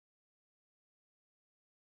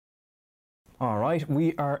All right,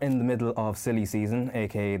 we are in the middle of silly season,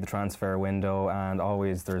 aka the transfer window, and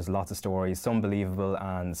always there's lots of stories, some believable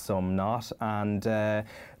and some not. And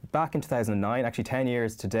back in 2009, actually 10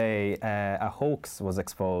 years today, a hoax was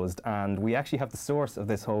exposed, and we actually have the source of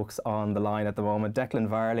this hoax on the line at the moment. Declan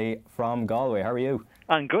Varley from Galway, how are you?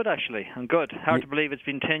 I'm good, actually. I'm good. Hard to believe it's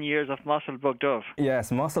been 10 years of Masal Bugduv.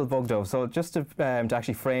 Yes, Masal Bugduv. So just to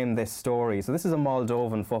actually frame this story, so this is a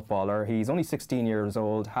Moldovan footballer. He's only 16 years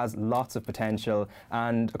old, has lots of potential,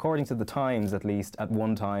 and according to the Times, at least at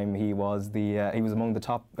one time, he was among the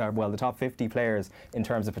top 50 players in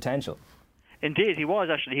terms of potential. Indeed, he was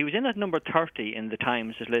actually. He was in at number 30 in the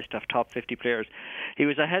Times list of top 50 players. He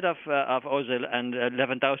was ahead of Ozil and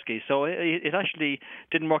Lewandowski, so it actually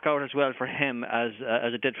didn't work out as well for him as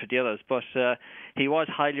it did for the others. But he was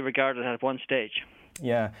highly regarded at one stage.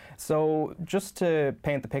 Yeah. So just to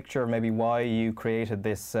paint the picture of maybe why you created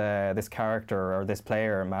this this character or this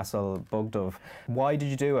player, Masal Bugduv, why did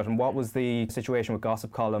you do it, and what was the situation with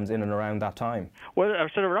gossip columns in and around that time? Well,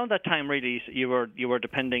 sort of around that time, really, you were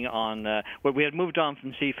depending on. Well, we had moved on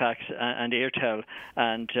from CFAX and Airtel,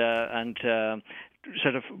 and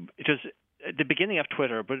sort of it was the beginning of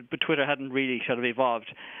Twitter, but Twitter hadn't really sort of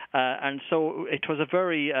evolved, and so it was a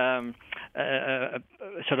very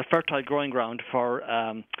sort of fertile growing ground for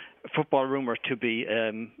football rumours to be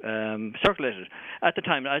circulated. At the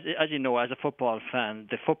time, as you know, as a football fan,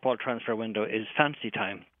 the football transfer window is fancy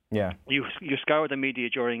time. Yeah. You scour the media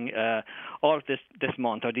during all of this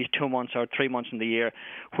month, or these 2 months or 3 months in the year,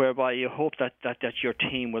 whereby you hope that your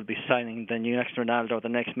team will be signing the next Ronaldo, the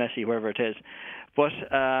next Messi, whoever it is. But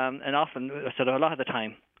and often, sort of a lot of the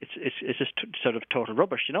time, it's just sort of total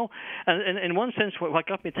rubbish, you know. And in one sense, what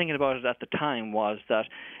got me thinking about it at the time was that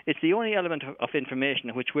it's the only element of information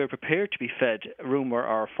in which we're prepared to be fed rumour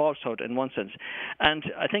or falsehood in one sense. And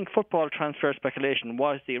I think football transfer speculation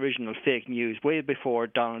was the original fake news way before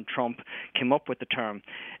Donald Trump came up with the term.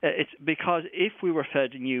 It's because if we were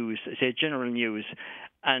fed news, say general news,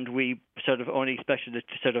 and we sort of only expected it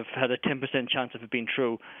to sort of had a 10% chance of it being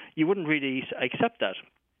true, you wouldn't really accept that.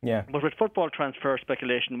 Yeah. But with football transfer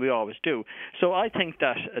speculation, we always do. So I think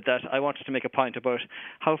that I wanted to make a point about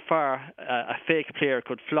how far a fake player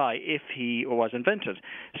could fly if he was invented.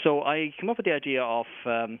 So I came up with the idea of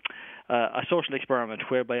a social experiment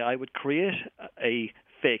whereby I would create a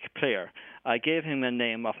fake player. I gave him a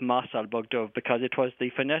name of Masal Bugduv because it was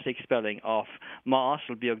the phonetic spelling of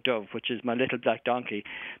Masal Bugduv, which is my little black donkey.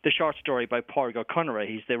 The short story by Pádraig Ó Conairí.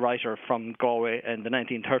 He's the writer from Galway in the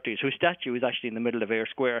 1930s, whose statue is actually in the middle of Ayr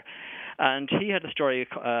Square. And he had a story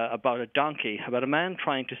about a donkey, about a man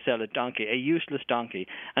trying to sell a donkey, a useless donkey,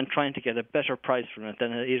 and trying to get a better price from it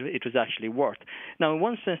than it was actually worth. Now, in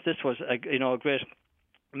one sense, this was a great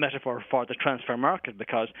metaphor for the transfer market,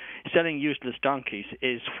 because selling useless donkeys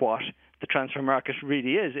is what the transfer market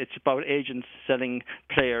really is. It's about agents selling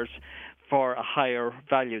players for a higher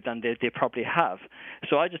value than they probably have.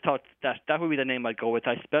 So I just thought that would be the name I'd go with.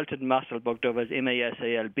 I spelt it Masal Bugduv as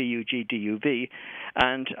Masalbugduv,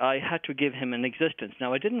 and I had to give him an existence.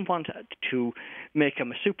 Now, I didn't want to make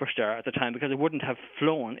him a superstar at the time because it wouldn't have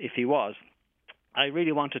flown if he was. I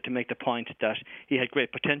really wanted to make the point that he had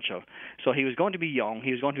great potential. So he was going to be young.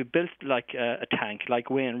 He was going to be built like a tank, like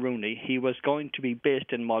Wayne Rooney. He was going to be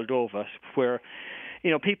based in Moldova, where,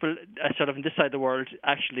 you know, people sort of on this side of the world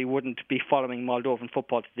actually wouldn't be following Moldovan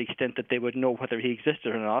football to the extent that they would know whether he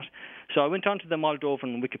existed or not. So I went onto the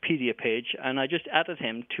Moldovan Wikipedia page and I just added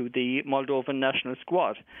him to the Moldovan national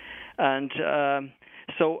squad. And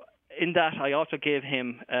so in that, I also gave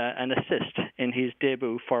him an assist in his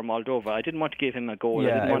debut for Moldova. I didn't want to give him a goal.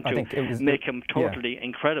 Yeah, I didn't want to make him totally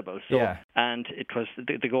incredible. So, and it was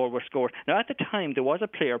the goal was scored. Now, at the time, there was a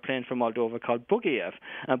player playing for Moldova called Bugiev.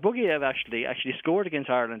 Bugiev actually scored against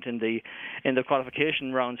Ireland in the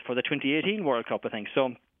qualification rounds for the 2018 World Cup, I think.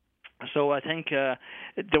 So I think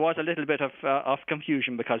there was a little bit of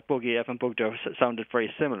confusion because Bugiev and Bugduv sounded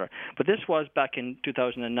very similar. But this was back in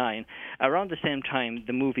 2009. Around the same time,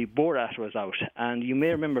 the movie Borat was out. And you may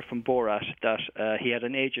remember from Borat that he had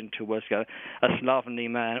an agent who was a slovenly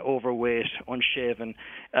man, overweight, unshaven,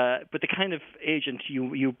 but the kind of agent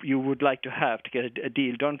you would like to have to get a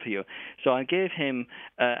deal done for you. So I gave him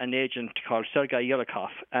an agent called Sergei Yelikov.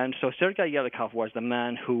 And so Sergei Yelikov was the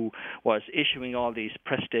man who was issuing all these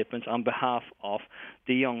press statements on behalf of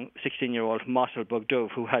the young 16-year-old Masal Bugduv,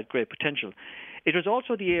 who had great potential. It was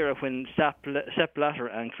also the era when Sepp Blatter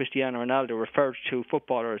and Cristiano Ronaldo referred to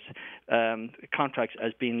footballers' contracts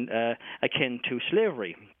as being akin to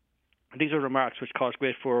slavery. These are remarks which caused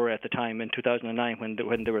great furore at the time in 2009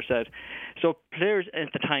 when they were said. So players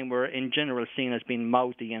at the time were in general seen as being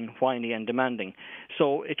mouthy and whiny and demanding.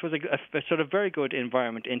 So it was a sort of very good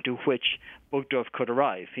environment into which Bugduv could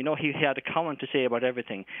arrive. You know, he had a comment to say about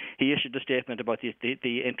everything. He issued a statement about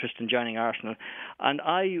the interest in joining Arsenal. And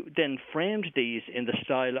I then framed these in the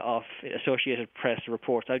style of Associated Press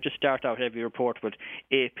reports. I just start out every report with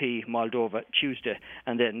AP Moldova Tuesday,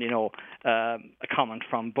 and then, a comment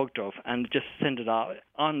from Bugduv, and just send it out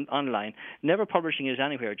online, never publishing it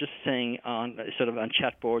anywhere, just saying on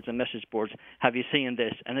chat boards and message boards, have you seen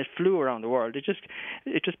this? And it flew around the world. It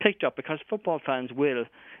just picked up, because football fans will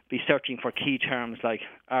be searching for key terms like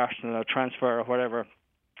Arsenal or transfer or whatever,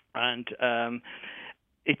 and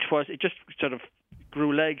it just sort of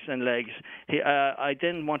grew legs and legs. I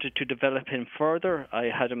then wanted to develop him further. I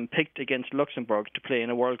had him picked against Luxembourg to play in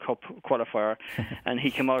a World Cup qualifier, and he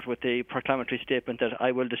came out with the proclamatory statement that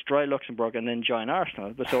I will destroy Luxembourg and then join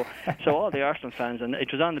Arsenal. But so all the Arsenal fans, and it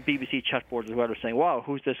was on the BBC chat boards as well, were saying, "Wow,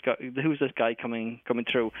 who's this guy coming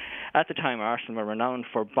through?" At the time, Arsenal were renowned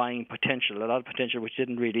for buying potential, a lot of potential which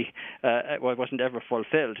didn't really, wasn't ever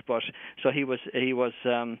fulfilled. But so he was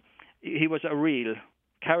a real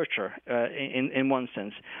character in one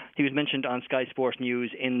sense. He was mentioned on Sky Sports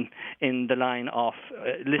News in the line of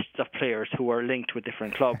lists of players who were linked with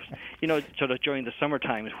different clubs. Sort of during the summer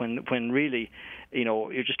times when really,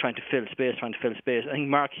 you're just trying to fill space. I think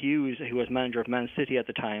Mark Hughes, who was manager of Man City at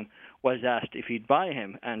the time, was asked if he'd buy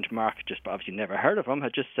him, and Mark, just obviously never heard of him,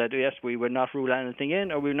 had just said, yes, we would not rule anything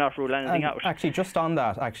in or we would not rule anything out. Actually, just on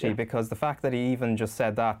that, because the fact that he even just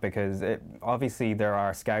said that, because obviously there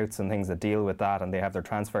are scouts and things that deal with that, and they have their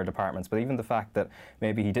transfer departments, but even the fact that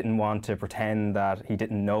maybe he didn't want to pretend that he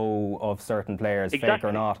didn't know of certain players, fake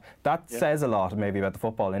or not, that says a lot maybe about the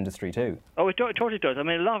football industry too. Oh, it totally does. I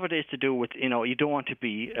mean, a lot of it is to do with, you don't want to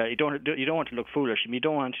be, you don't want to look foolish. I mean, you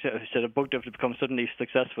don't want to Bugduv to become suddenly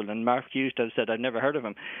successful, and Mark Hughes have said, I've never heard of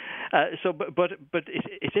him. But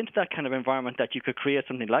it's into that kind of environment that you could create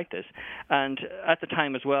something like this. And at the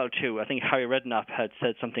time as well, too, I think Harry Redknapp had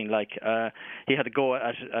said something like he had a go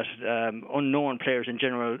at unknown players in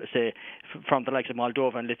general, say, from the likes of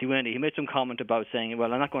Moldova and Lithuania. He made some comment about saying,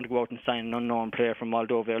 well, I'm not going to go out and sign an unknown player from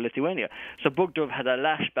Moldova or Lithuania. So Bugduv had a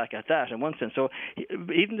lash back at that in one sense. So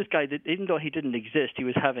even this guy, even though he didn't exist, he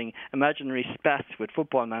was having imaginary spats with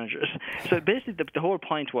football managers. So basically the whole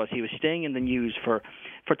point was he was staying in the news for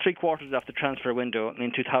 3/4 of the transfer window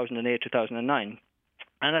in 2008, 2009.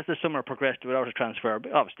 And as the summer progressed without a transfer,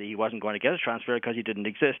 obviously he wasn't going to get a transfer because he didn't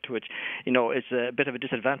exist, which, is a bit of a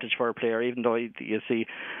disadvantage for a player, even though you see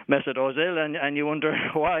Mesut Ozil and you wonder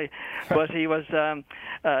why. But he was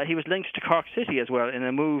linked to Cork City as well in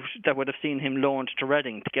a move that would have seen him loaned to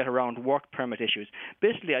Reading to get around work permit issues.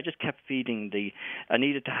 Basically, I just kept feeding I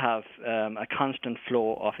needed to have a constant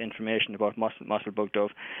flow of information about Masal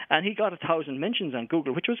Bugduv. And he got 1,000 mentions on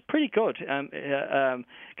Google, which was pretty good,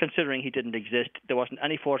 considering he didn't exist. There wasn't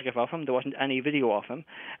any photograph of him. There wasn't any video of him.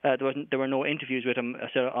 There were no interviews with him,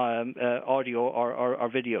 audio or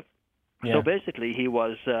video. Yeah. So basically, he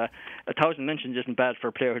was 1,000 mentions isn't bad for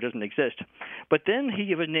a player who doesn't exist. But then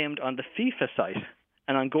he was named on the FIFA site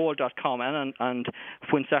and on goal.com and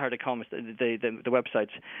winsahar.com, the websites,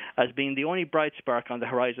 as being the only bright spark on the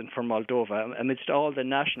horizon for Moldova, amidst all the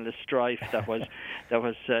nationalist strife that was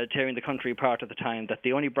tearing the country apart at the time. That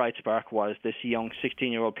the only bright spark was this young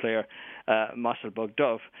 16-year-old player, Masal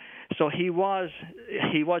Bugduv. So he was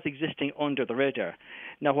existing under the radar.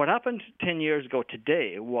 Now, what happened 10 years ago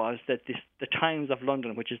today was that the Times of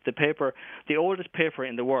London, which is the oldest paper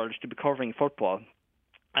in the world to be covering football,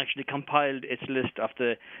 actually compiled its list of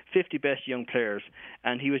the 50 best young players,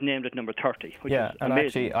 and he was named at number 30, which is and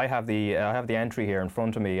amazing. Actually, I have the entry here in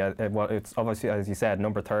front of me. It's obviously, as you said,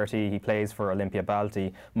 number 30. He plays for Olimpia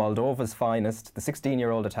Balti, Moldova's finest. The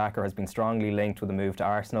 16-year-old attacker has been strongly linked with a move to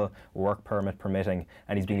Arsenal, work permit permitting,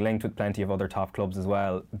 and he's been linked with plenty of other top clubs as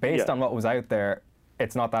well. Based on what was out there,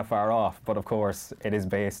 it's not that far off, but of course, it is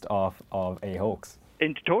based off of a hoax.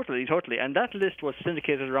 Totally. And that list was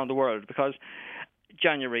syndicated around the world because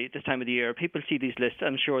January, this time of the year, people see these lists.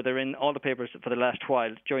 I'm sure they're in all the papers for the last while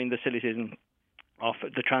during the silly season of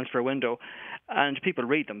the transfer window, and people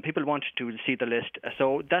read them. People want to see the list.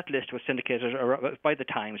 So that list was syndicated by the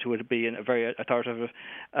Times, who would be a very authoritative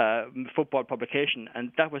football publication,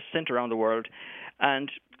 and that was sent around the world, and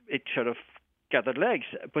it sort of gathered legs.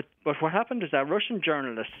 But what happened is a Russian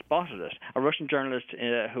journalist spotted it, a Russian journalist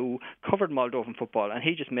who covered Moldovan football, and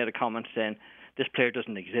he just made a comment saying, this player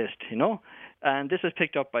doesn't exist, you know. And this was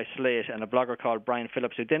picked up by Slate and a blogger called Brian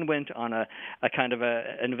Phillips, who then went on a kind of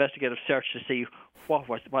an investigative search to see what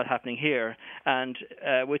was happening here. And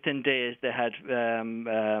within days, they had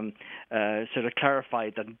sort of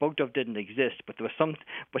clarified that Bugduv didn't exist, but there was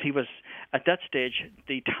but he was at that stage.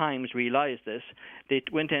 The Times realised this. They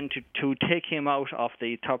went in to take him out of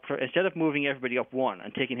the top. Instead of moving everybody up one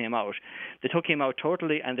and taking him out, they took him out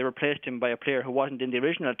totally, and they replaced him by a player who wasn't in the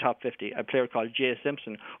original top 50, a player called Jay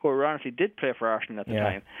Simpson, who ironically did play for Arsenal at the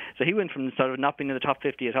time. So he went from sort of not being in the top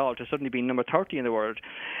 50 at all to suddenly being number 30 in the world.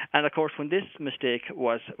 And of course, when this mistake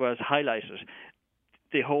was highlighted,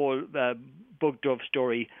 the whole Bugduv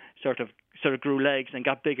story sort of grew legs and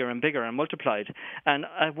got bigger and bigger and multiplied. And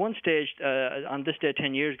at one stage, on this day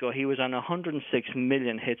 10 years ago, he was on 106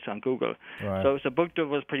 million hits on Google. Right. So Bugduv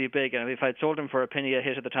was pretty big. And if I'd sold him for a penny a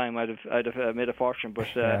hit at the time, I'd have made a fortune. But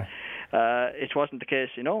it wasn't the case,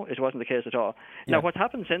 you know. It wasn't the case at all. Yeah. Now, what's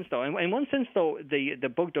happened since, though? In one sense, though, the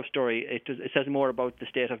Bugduv story, it says more about the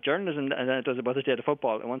state of journalism than it does about the state of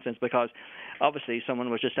football, in one sense, because obviously someone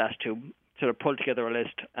was just asked to sort of pull together a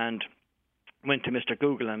list and went to Mr.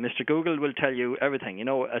 Google, and Mr. Google will tell you everything. You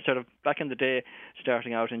know, sort of back in the day,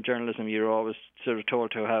 starting out in journalism, you're always sort of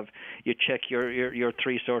told to you check your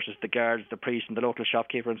three sources: the guards, the priest, and the local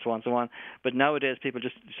shopkeeper, and so on, so on. But nowadays, people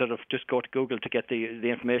just go to Google to get the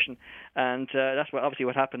information, and that's obviously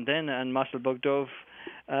what happened then. And Masal Bugduv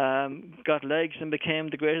got legs and became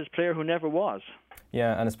the greatest player who never was.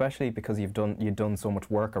 Yeah, and especially because you've done so much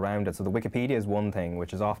work around it. So the Wikipedia is one thing,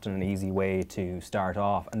 which is often an easy way to start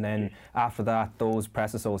off, and then after that, those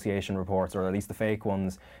press association reports, or at least the fake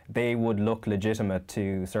ones, they would look legitimate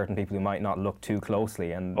to certain people who might not look too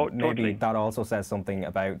closely, and maybe that also says something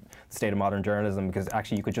about the state of modern journalism, because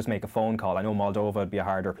actually you could just make a phone call. I know Moldova would be a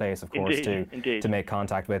harder place, of course, to make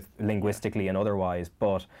contact with linguistically and otherwise,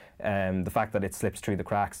 but the fact that it slips through the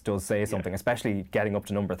cracks does say something, especially getting up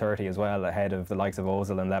to number 30 as well, ahead of the likes of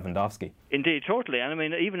Ozil and Lewandowski. Indeed, totally. And I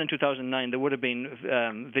mean, even in 2009, there would have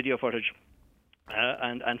been video footage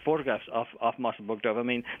and photographs of Masal Bugduv. I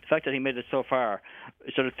mean, the fact that he made it so far,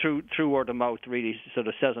 sort of through word of mouth, really sort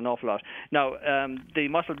of says an awful lot. Now, the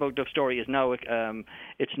Masal Bugduv story is now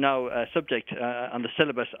it's now a subject on the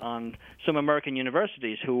syllabus on some American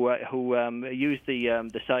universities who use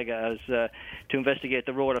the saga as to investigate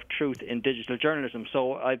the role of truth in digital journalism.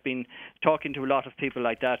 So I've been talking to a lot of people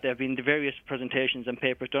like that. There have been various presentations and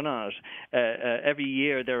papers done on it. Every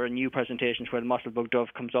year there are new presentations where Masal Bugduv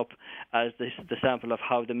comes up as the sample of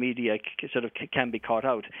how the media can be caught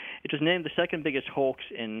out. It was named the second biggest hoax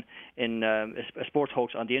in a sports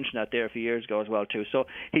hoax on the internet there a few years ago as well too. So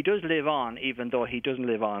he does live on, even though he doesn't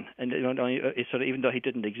live on, and even though he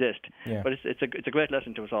didn't exist. Yeah. But it's a great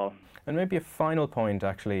lesson to us all. And maybe a final point,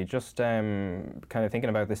 actually, just kind of thinking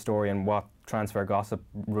about this story and what transfer gossip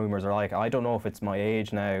rumours are like. I don't know if it's my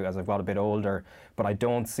age now, as I've got a bit older, but I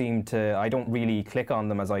don't really click on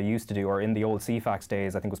them as I used to do, or in the old CFAX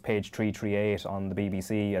days, I think it was page 338 on the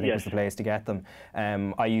BBC, I think was the place to get them.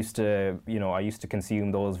 I used to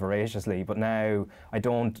consume those voraciously, but now I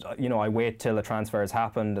don't, I wait till a transfer has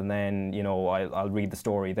happened and then, I'll read the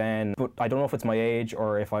story then. But I don't know if it's my age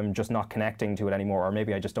or if I'm just not connecting to it anymore, or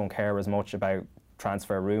maybe I just don't care as much about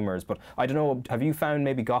transfer rumours. But I don't know, have you found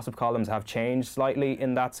maybe gossip columns have changed slightly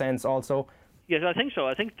in that sense also? Yes, I think so.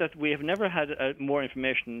 I think that we have never had more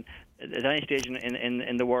information at any stage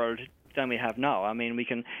in the world than we have now. I mean,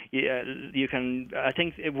 I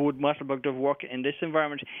think it would Masal Bugduv work in this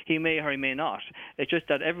environment. He may or he may not. It's just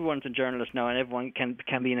that everyone's a journalist now, and everyone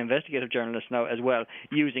can be an investigative journalist now as well,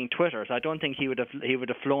 using Twitter. So I don't think he would have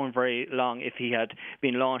flown very long if he had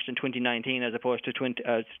been launched in 2019 as opposed to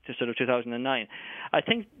sort of 2009. I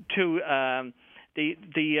think too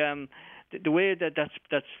the way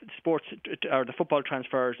that sports or the football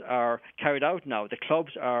transfers are carried out now, the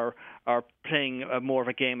clubs are playing more of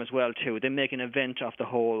a game as well too. They make an event of the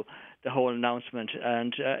whole announcement,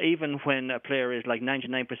 and even when a player is like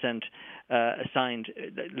 99% assigned,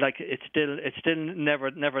 like it's still never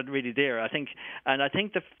really there. I think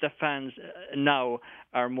the fans now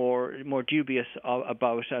are more dubious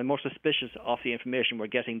about and more suspicious of the information we're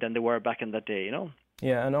getting than they were back in that day.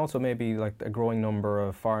 Yeah, and also maybe like a growing number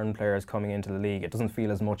of foreign players coming into the league. It doesn't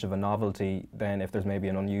feel as much of a novelty than if there's maybe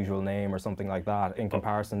an unusual name or something like that in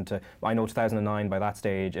comparison to, I know 2009 by that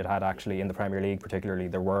stage it had actually, in the Premier League particularly,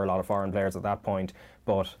 there were a lot of foreign players at that point,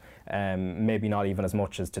 but maybe not even as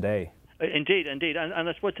much as today. Indeed, and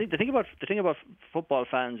I suppose the thing about football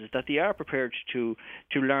fans is that they are prepared to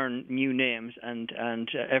learn new names and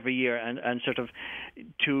every year and sort of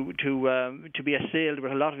to be assailed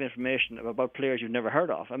with a lot of information about players you've never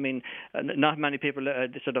heard of. I mean, not many people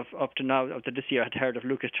sort of up to this year had heard of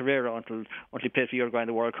Lucas Torreira until he played for Uruguay in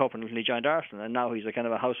the World Cup and until he joined Arsenal, and now he's a kind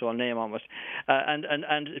of a household name almost. And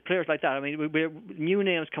players like that. I mean, we're new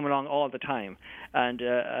names come along all the time, and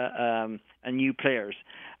new players.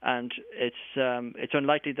 And it's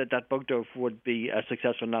unlikely that Bugduv would be as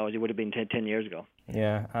successful now as he would have been 10 years ago.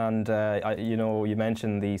 Yeah, and you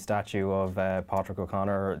mentioned the statue of Patrick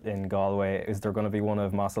O'Connor in Galway. Is there going to be one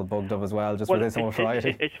of Masal Bugduv as well, just with his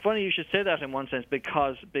notoriety? It's funny you should say that in one sense,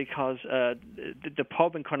 because the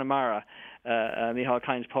pub in Connemara, Micheál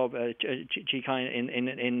Kine's pub, G. Kine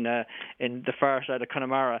in the far side of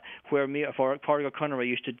Connemara, where Patrick O'Connor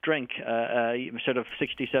used to drink sort of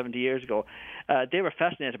 60, 70 years ago, they were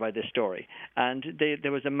fascinated by this story. And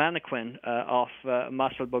there was a mannequin of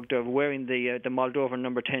Masal Bugduv wearing the Moldovan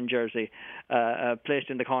number 10 jersey placed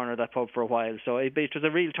in the corner of that pub for a while. So it was a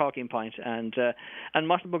real talking point. And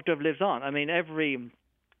Masal Bugduv lives on. I mean, every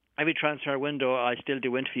transfer window, I still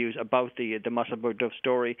do interviews about the Masal Bugduv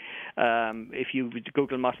story. If you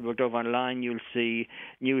Google Masal Bugduv online, you'll see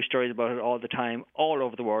news stories about it all the time, all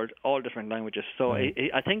over the world, all different languages. So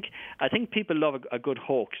I think people love a good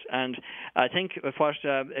hoax, and I think what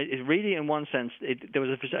it really, in one sense, there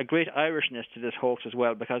was a great Irishness to this hoax as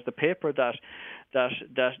well, because the paper that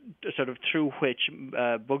sort of through which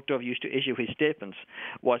Bugduv used to issue his statements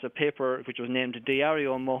was a paper which was named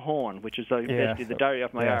Diario Mohone, which is basically the diary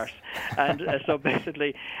of my arse. And so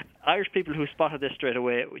basically, Irish people who spotted this straight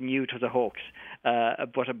away knew it was a hoax,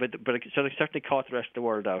 but it sort of certainly caught the rest of the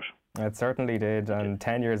world out. It certainly did, and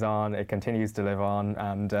 10 years on, it continues to live on,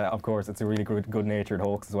 and of course it's a really good-natured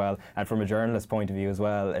hoax as well. And from a journalist's point of view as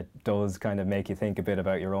well, it does kind of make you think a bit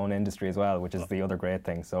about your own industry as well, which is the other great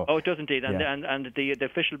thing. So it does indeed, and the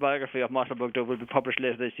official biography of Masal Bugduv will be published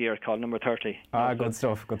later this year, called Number 30. Good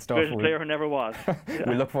stuff. Greatest player who never was.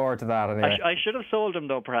 We look forward to that. Anyway. I should have sold him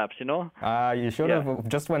though, perhaps, you know. You should have,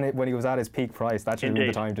 just when he was at his peak price. That should have been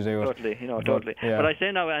the time to do it. Totally. But I say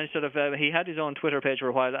now, and sort of, he had his own Twitter page for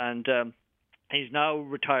a while, and he's now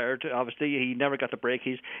retired. Obviously, he never got the break.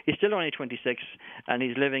 He's still only 26, and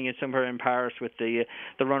he's living somewhere in Paris with the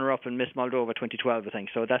runner-up in Miss Moldova 2012, I think.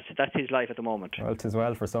 So that's his life at the moment. Well, 'tis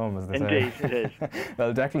well for some, as they say. Indeed, it is.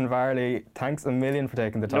 Well, Declan Varley, thanks a million for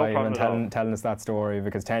taking the time and telling us that story,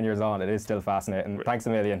 because 10 years on, it is still fascinating. Thanks a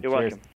million. You're welcome.